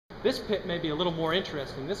This pit may be a little more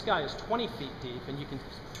interesting. This guy is 20 feet deep, and you can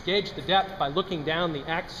gauge the depth by looking down the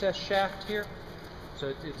access shaft here.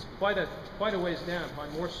 So it's quite a ways down,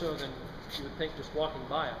 probably more so than you would think just walking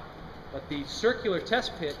by it. But the circular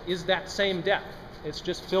test pit is that same depth. It's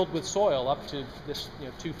just filled with soil up to this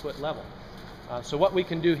 2-foot level. So what we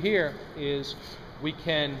can do here is we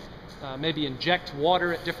can maybe inject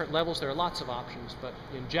water at different levels. There are lots of options, but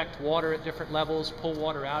inject water at different levels, pull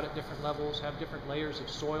water out at different levels, have different layers of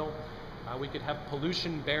soil. We could have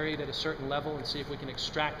pollution buried at a certain level and see if we can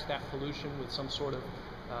extract that pollution with some sort of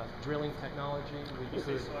drilling technology. We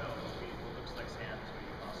could. Soil looks like sand,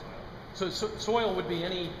 so you soil. So soil would be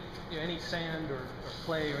any sand or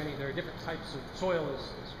clay or any. There are different types of soil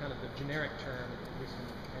is kind of the generic term, at least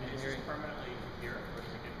in engineering. Is this permanently here, or does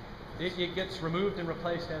it it gets removed and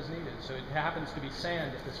replaced as needed. So it happens to be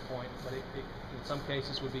sand at this point, but it in some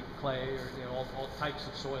cases would be clay or all types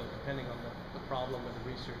of soil, depending on the problem and the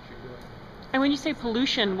research you're doing. And when you say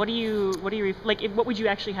pollution, what would you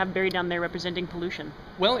actually have buried down there representing pollution?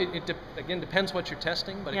 Well, again depends what you're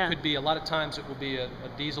testing, but Yeah. it could be a lot of times it will be a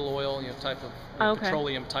diesel oil, type of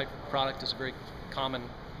petroleum type product is a very common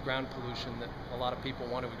ground pollution that a lot of people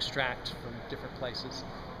want to extract from different places.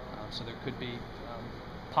 So there could be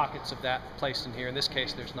pockets of that placed in here. In this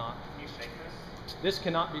case, there's not. Can you shake this? This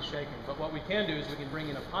cannot be shaken, but what we can do is we can bring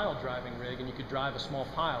in a pile driving rig, and you could drive a small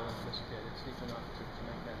pile into this pit. It's deep enough to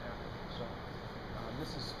make that happen. So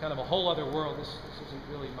this is kind of a whole other world. This isn't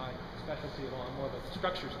really my specialty at all. I'm more of a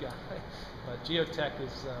structures guy. But geotech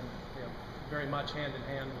is very much hand in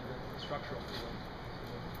hand with the structural field.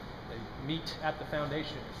 So they meet at the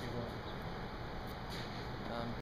foundation, if you will.